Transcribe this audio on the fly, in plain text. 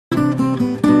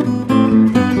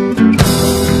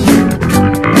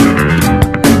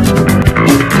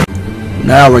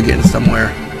Now we're getting somewhere.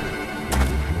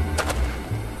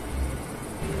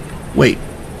 Wait.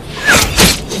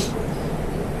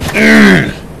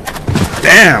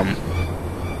 Damn.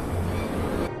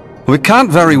 We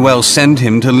can't very well send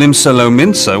him to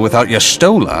Limsa-Lominsa without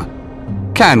Y'shtola.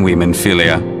 Can we,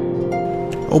 Minfilia?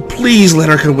 Oh, please let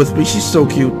her come with me. She's so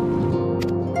cute.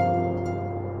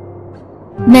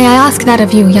 May I ask that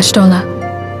of you, Y'shtola?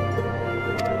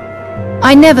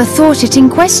 I never thought it in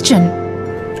question.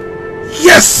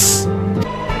 Yes!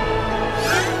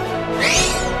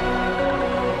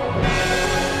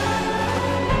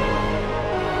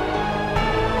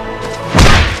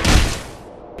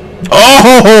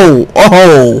 Oh!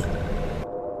 Oh!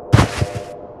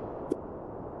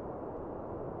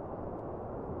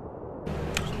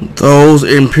 Those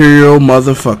Imperial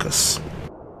motherfuckers.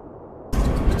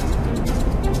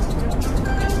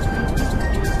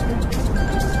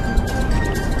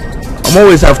 I'm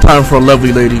always have time for a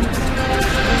lovely lady.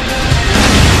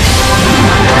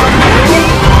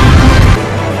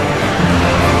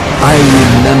 I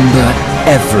remember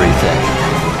everything.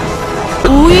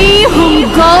 We whom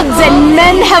gods and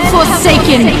men have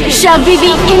forsaken shall be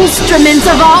the instruments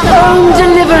of our own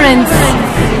deliverance.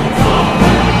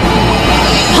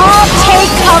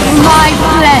 Partake of my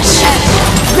flesh.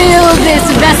 Fill this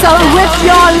vessel with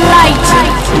your light.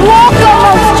 Walk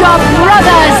amongst your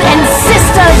brothers and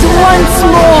sisters once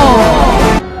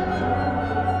more.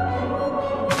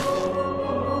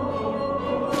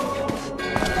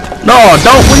 No,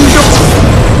 don't. What are you doing?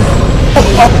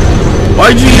 Oh,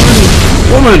 why'd you even...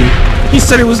 Woman, he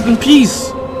said it was in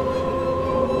peace.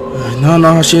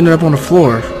 No, she ended up on the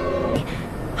floor.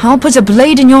 I'll put a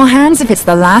blade in your hands if it's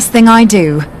the last thing I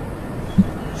do.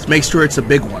 Just make sure it's a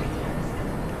big one.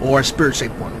 Or a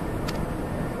spirit-shaped one.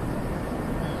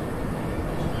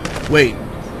 Wait,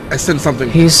 I sent something.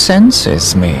 He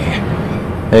senses me.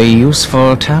 A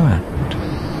useful talent.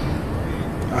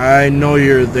 I know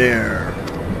you're there.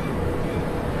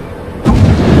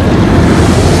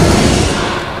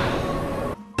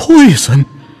 Poison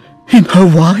in her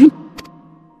wine?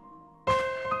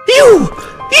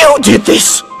 You did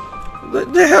this!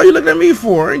 What the hell are you looking at me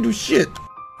for? I ain't do shit.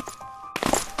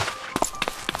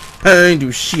 I ain't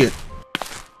do shit.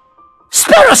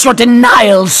 Spare us your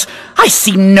denials! I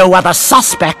see no other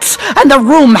suspects, and the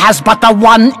room has but the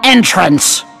one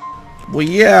entrance! Well,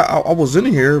 yeah, I was in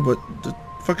here, but the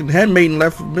fucking handmaiden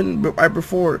left a minute right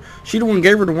before. She the one who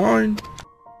gave her the wine.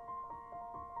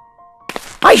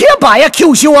 I hereby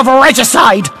accuse you of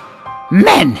regicide!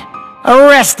 Men,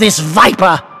 arrest this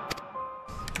viper!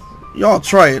 Y'all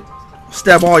try it.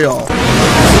 Stab all y'all.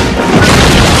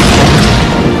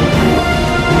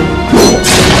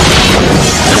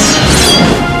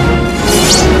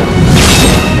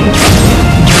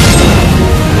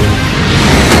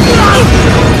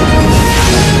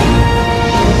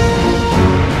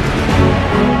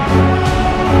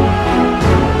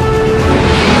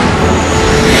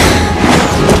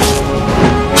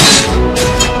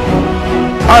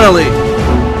 Finally!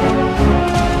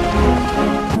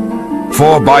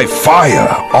 For by fire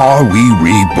are we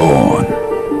reborn.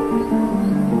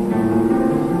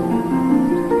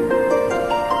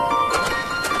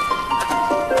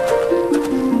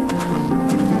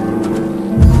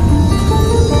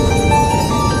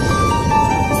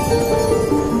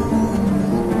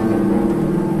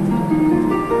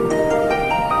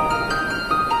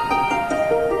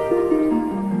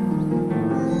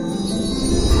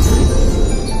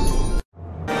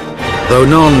 Though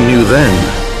none knew then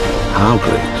how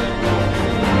great